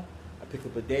 You know, I pick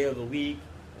up a day of the week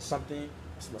or something,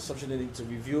 some subject that I need to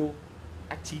review.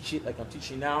 I teach it like I'm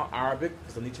teaching now, Arabic,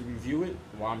 because I need to review it.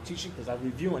 While I'm teaching, because I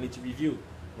need to review.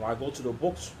 When I go to the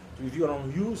books to review, I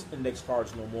don't use index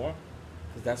cards no more,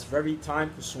 because that's very time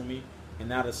consuming. And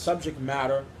now the subject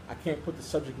matter, I can't put the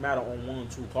subject matter on 1 or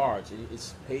 2 cards.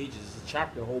 It's pages, it's a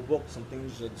chapter, a whole book, some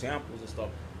things, examples and stuff.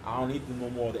 I don't need them no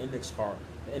more, the index card.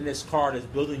 The index card is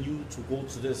building you to go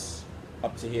to this,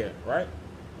 up to here, right?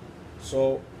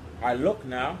 So I look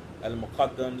now at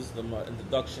al-muqaddam, this is the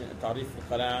introduction, tarif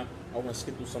al-kalam. I want to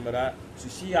skip through some of that. So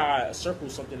you see I circle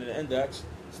something in the index,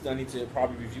 still need to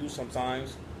probably review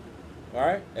sometimes.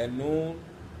 Alright? And noon,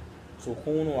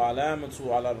 سكون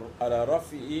علامة على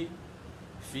رفعه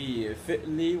في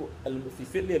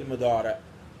فعل المضارع.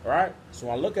 Alright? So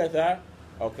when I look at that,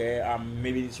 okay, I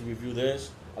maybe need to review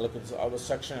this. I look at the other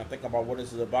section, I think about what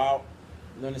this is about.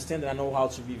 You understand that I know how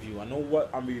to review. I know what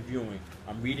I'm reviewing.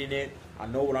 I'm reading it. I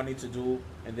know what I need to do.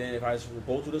 And then if I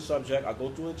go through the subject, I go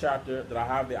through a chapter that I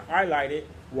have there highlighted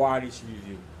why I need to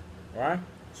review. Alright?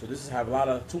 So this is have a lot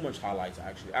of too much highlights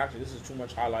actually. Actually, this is too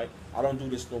much highlight. I don't do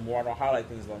this no more. I don't highlight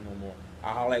things like no more.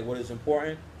 I highlight what is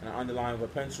important and I underline with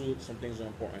a pencil. Some things are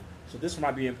important. So this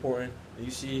might be important. And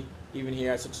you see, even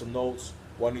here I took some notes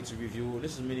what I need to review.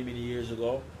 This is many, many years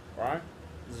ago. Right?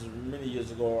 This is many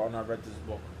years ago when I read this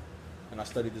book. And I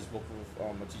studied this book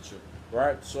with a teacher.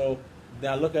 Right? So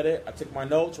then I look at it. I take my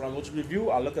notes. When I go to review,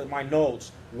 I look at my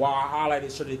notes. Why I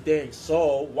highlighted certain things.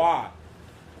 So why?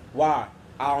 Why?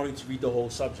 I don't need to read the whole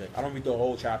subject. I don't read the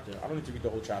whole chapter. I don't need to read the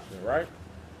whole chapter, right?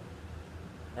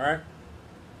 Alright?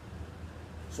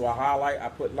 So I highlight, I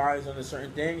put lines under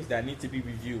certain things that need to be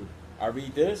reviewed. I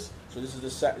read this. So this is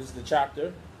the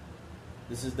chapter.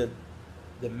 This is the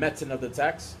metin of the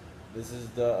text. This is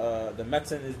the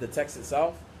metin is the text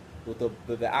itself with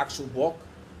the actual book.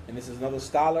 And this is another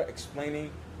scholar explaining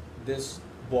this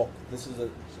book. This is a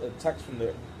text from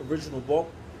the original book.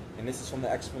 And this is from the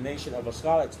explanation of a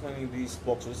scholar explaining these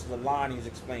books. So this is a line he's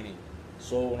explaining.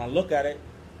 So when I look at it,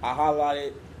 I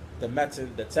highlighted the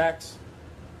metin, the text,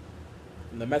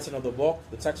 the metin of the book,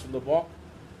 the text from the book.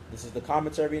 This is the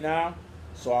commentary now.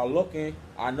 So I'm looking,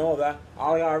 I know that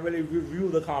I don't really review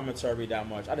the commentary that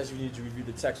much. I just need to review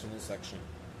the text from this section.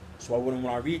 So when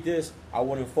I read this, I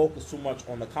wouldn't focus too much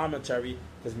on the commentary,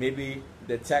 because maybe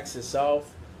the text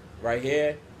itself, right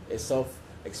here, is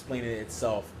self-explaining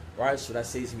itself, right? So that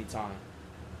saves me time.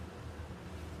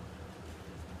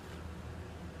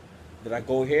 Did I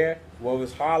go here? What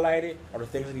was highlighted are the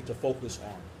things I need to focus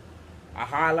on. I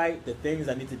highlight the things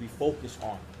I need to be focused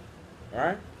on,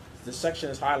 right? This section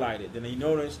is highlighted. Then you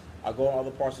notice I go on other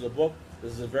parts of the book.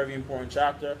 This is a very important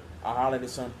chapter. I highlighted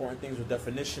some important things with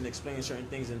definition, explaining certain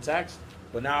things in text.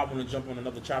 But now I'm going to jump on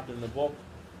another chapter in the book.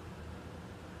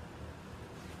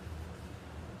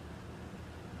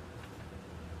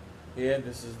 Here,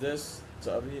 this is this. This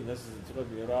is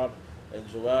Irab and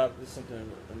Jawab. This is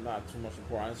something not too much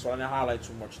important. So I didn't highlight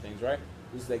too much things, right?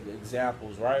 This is like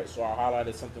examples, right? So I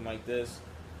highlighted something like this.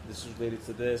 This is related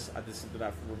to this. I did something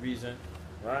that for a reason,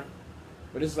 right?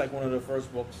 But this is like one of the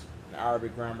first books in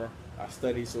Arabic grammar I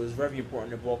studied, so it's very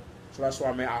important in the book. So that's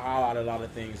why I highlighted a lot of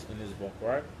things in this book,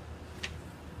 right?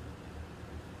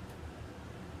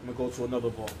 I'm gonna go to another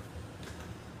book.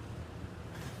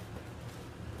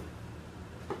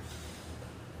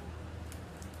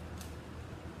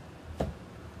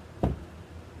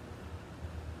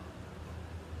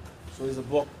 So there's a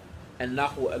book,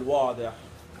 An-Nahu Al-Wadih,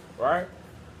 right?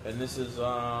 And this is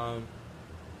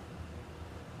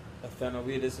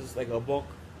this is like a book,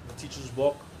 a teacher's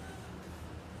book.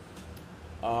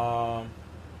 For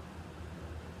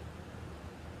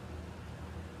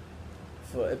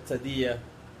Ibtadiyya,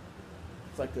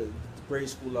 it's like the grade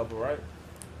school level, right?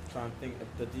 I'm trying to think,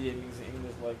 Ibtadiyya means in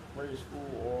English like grade school,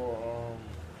 or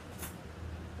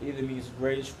either means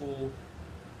grade school.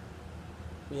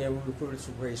 Yeah, we refer it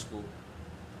to grade school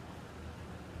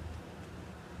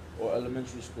or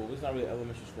elementary school. It's not really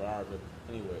elementary school Arabic.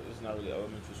 Anyway, it's not really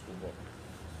elementary school book,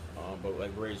 but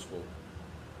like grade school.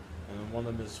 And one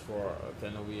of them is for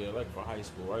like for high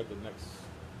school, right? The next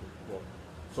book.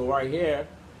 So right here,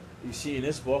 you see in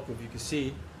this book, if you can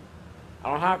see, I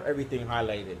don't have everything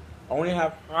highlighted. I only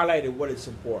have highlighted what is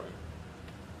important.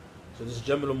 So this is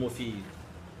Jamal Mufid,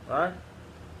 right?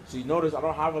 So you notice I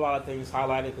don't have a lot of things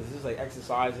highlighted because this is like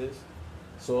exercises.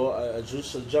 So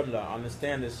just Jamla,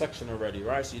 understand this section already,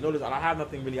 right? So you notice I don't have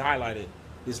nothing really highlighted.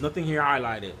 There's nothing here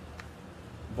highlighted.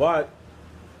 But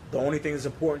the only thing that's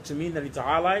important to me that I need to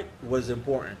highlight was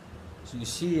important. So you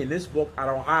see in this book, I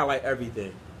don't highlight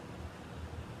everything.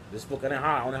 This book I didn't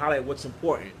highlight. I only highlight what's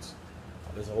important.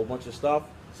 There's a whole bunch of stuff.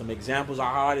 Some examples I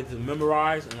highlighted to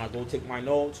memorize, and I go take my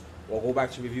notes or go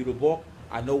back to review the book.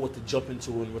 I know what to jump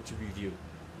into and what to review.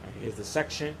 Right, here's the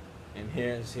section, and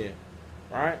here's here.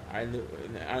 Right?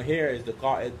 And here is the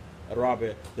Qa'id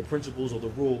Arabi, the principles of the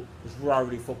rule, which we're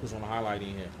already focused on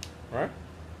highlighting here. Right?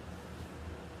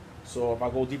 So if I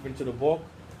go deep into the book,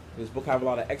 this book have a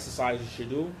lot of exercises you should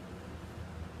do.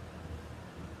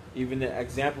 Even the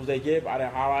examples they give, I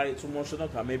didn't highlight too much of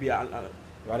them. Maybe if I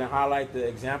didn't highlight the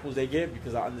examples they give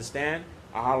because I understand,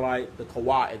 I highlight the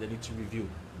qawa'id that I need to review,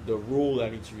 the rule that I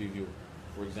need to review,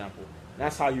 for example.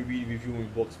 That's how you read reviewing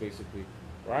books, basically,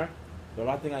 right? But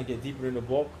I think I get deeper in the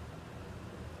book.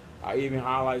 I even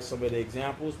highlight some of the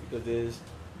examples because there's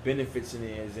benefits in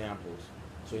the examples.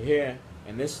 So here,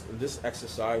 in this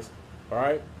exercise, all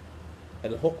right,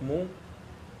 al-hukmu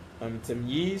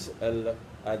tamyiz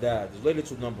al-adad, related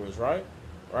to numbers, right?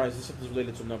 Right, this is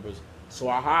related to numbers. So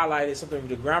I highlighted something with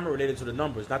the grammar related to the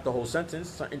numbers, not the whole sentence,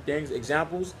 certain things,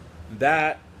 examples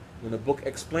that when the book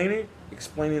explaining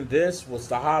this, what's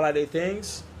the highlighted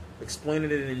things, explaining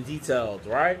it in detail,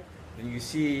 right? And you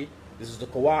see, this is the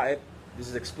qawa'id, this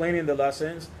is explaining the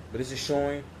lessons, but this is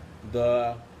showing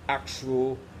the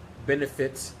actual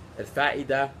benefits,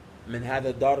 al-fa'ida min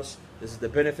hada dars, this is the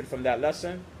benefit from that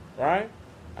lesson, right?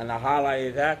 And I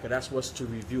highlighted that because that's what's to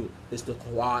review. It's the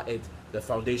qawa'id, the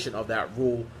foundation of that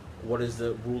rule. What is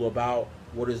the rule about?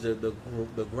 What is the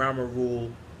grammar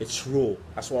rule? It's rule.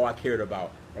 That's all I cared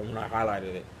about. And when I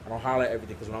highlighted it, I don't highlight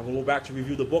everything because when I go back to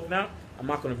review the book now, I'm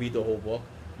not going to read the whole book.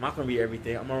 I'm not going to read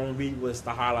everything. I'm going to read what's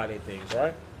the highlighted things,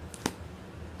 right?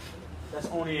 That's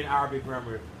only in Arabic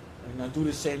grammar. And I do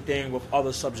the same thing with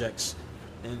other subjects.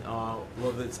 And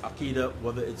whether it's Aqidah,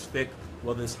 whether it's fiqh,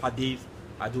 whether it's hadith,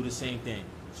 I do the same thing.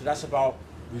 So that's about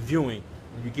reviewing.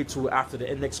 When you get to after the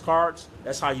index cards,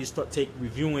 that's how you start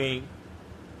reviewing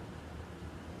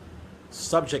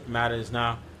subject matters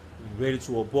now related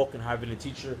to a book and having a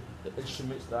teacher, the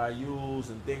instruments that I use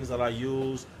and things that I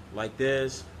use, like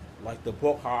this, like the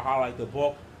book, how I highlight the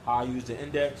book, how I use the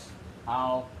index,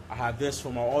 how I have this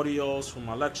for my audios, for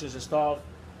my lectures and stuff,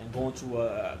 and going to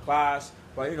a class.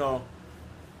 But you know,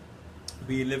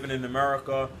 be living in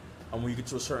America, and when you get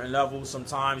to a certain level,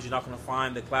 sometimes you're not going to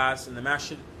find the class in the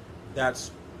masjid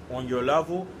that's on your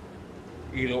level,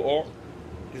 either or.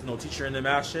 there's no teacher in the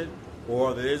masjid,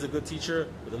 or there is a good teacher,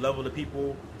 but the level of the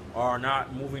people are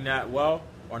not moving that well,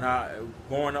 or not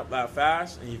growing up that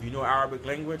fast. And if you know Arabic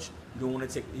language, you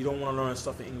don't want to learn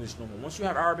stuff in English no more. Once you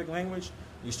have Arabic language,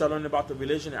 you start learning about the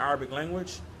religion in Arabic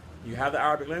language. You have the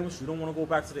Arabic language. You don't want to go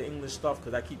back to the English stuff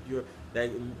because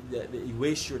that you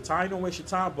waste your time. Don't waste your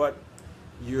time, but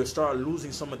you start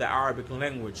losing some of the Arabic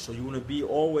language. So you want to be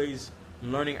always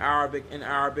learning Arabic in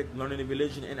Arabic, learning the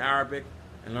religion in Arabic,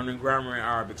 and learning grammar in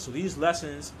Arabic. So these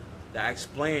lessons that I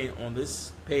explain on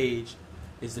this page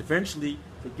is eventually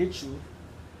to get you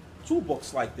 2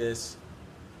 books like this,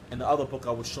 and the other book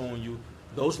I was showing you.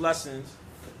 Those lessons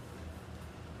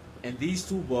and these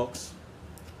 2 books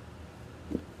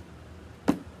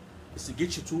is to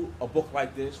get you to a book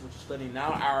like this, which is studying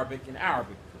now Arabic and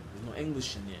Arabic. There's no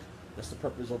English in there. That's the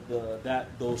purpose of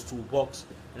those 2 books,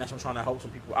 and that's what I'm trying to help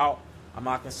some people out. I'm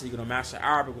not gonna say you're gonna master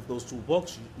Arabic with those 2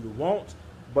 books. You won't,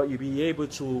 but you'll be able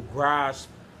to grasp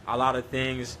a lot of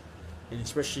things, and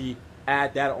especially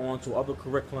add that on to other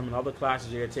curriculum and other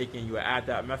classes you're taking. You add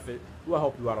that method, it will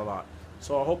help you out a lot.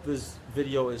 So I hope this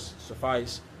video is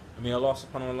suffice. I mean, Allah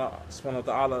subhanahu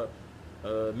wa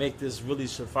ta'ala make this really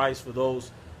suffice for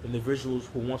those individuals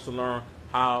who wants to learn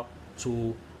how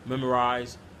to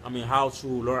memorize, how to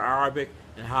learn Arabic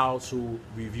and how to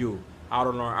review. How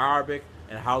to learn Arabic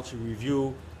and how to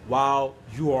review while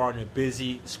you are on a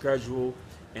busy schedule.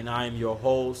 And I am your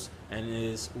host, and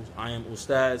I am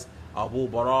Ustadh Abul,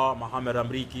 Baraa, Muhammad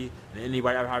Amreeki. And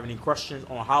anybody ever have any questions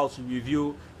on how to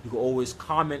review, you can always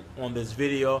comment on this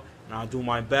video, and I'll do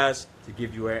my best to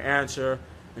give you an answer,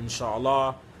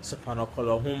 inshallah.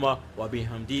 Subhanakallahumma wa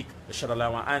bihamdik, ashhadu an la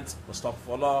ilaha illa anta,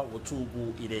 astaghfirullah wa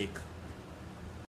atubu ilayk.